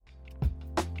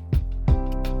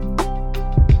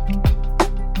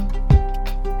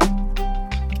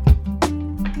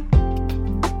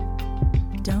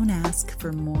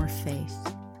for more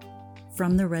faith.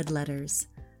 From the red letters,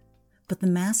 but the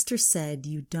Master said,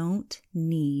 you don't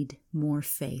need more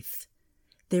faith.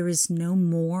 There is no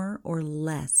more or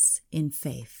less in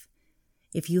faith.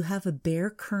 If you have a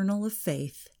bare kernel of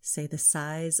faith, say the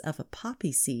size of a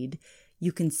poppy seed,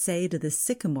 you can say to the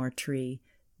sycamore tree,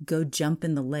 go jump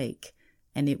in the lake,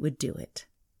 and it would do it.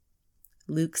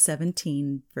 Luke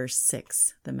 17, verse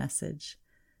 6, the Message.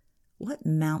 What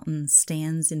mountain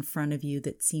stands in front of you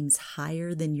that seems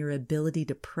higher than your ability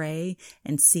to pray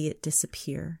and see it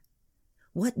disappear?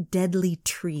 What deadly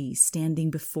tree standing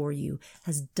before you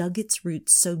has dug its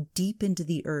roots so deep into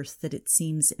the earth that it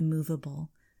seems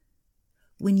immovable?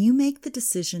 When you make the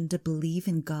decision to believe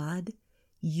in God,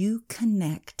 you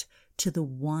connect to the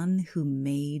one who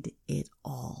made it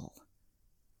all.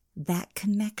 That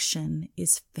connection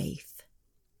is faith.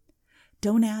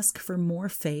 Don't ask for more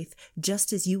faith,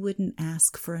 just as you wouldn't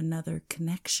ask for another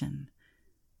connection.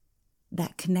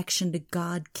 That connection to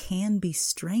God can be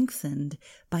strengthened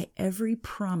by every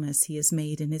promise He has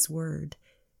made in His Word.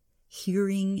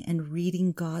 Hearing and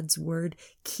reading God's Word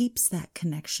keeps that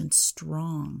connection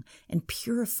strong and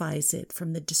purifies it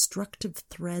from the destructive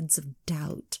threads of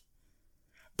doubt.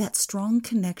 That strong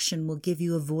connection will give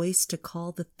you a voice to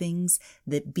call the things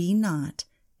that be not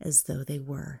as though they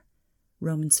were.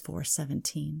 Romans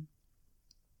 4:17.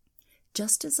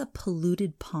 Just as a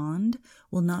polluted pond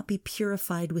will not be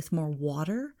purified with more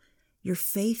water, your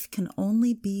faith can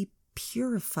only be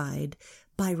purified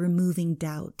by removing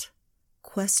doubt.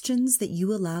 Questions that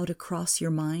you allow to cross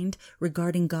your mind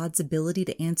regarding God's ability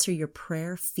to answer your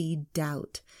prayer feed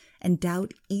doubt, and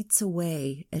doubt eats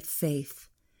away at faith.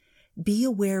 Be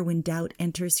aware when doubt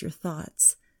enters your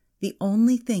thoughts. The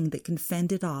only thing that can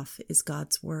fend it off is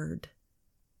God's Word.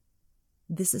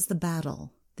 This is the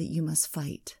battle that you must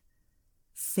fight.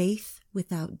 Faith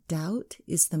without doubt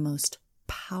is the most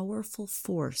powerful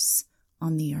force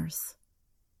on the earth.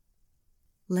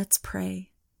 Let's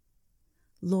pray.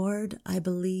 Lord, I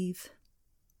believe.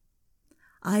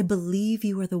 I believe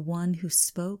you are the one who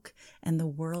spoke and the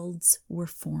worlds were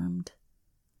formed.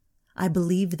 I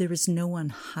believe there is no one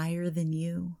higher than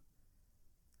you.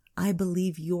 I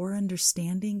believe your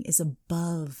understanding is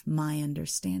above my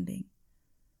understanding.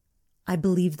 I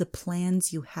believe the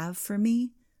plans you have for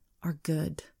me are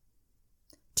good,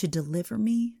 to deliver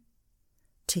me,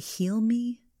 to heal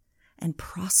me, and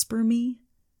prosper me.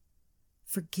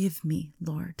 Forgive me,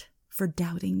 Lord, for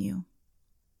doubting you.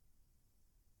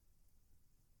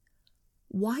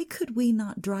 Why could we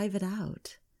not drive it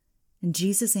out? And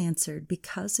Jesus answered,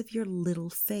 because of your little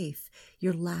faith,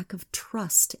 your lack of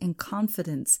trust and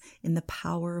confidence in the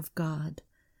power of God.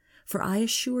 For I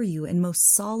assure you and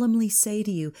most solemnly say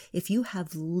to you, if you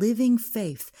have living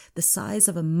faith the size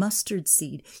of a mustard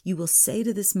seed, you will say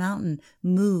to this mountain,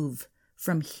 move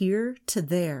from here to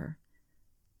there,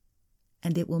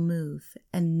 and it will move,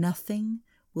 and nothing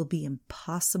will be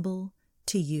impossible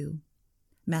to you.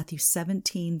 Matthew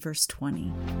 17, verse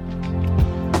 20.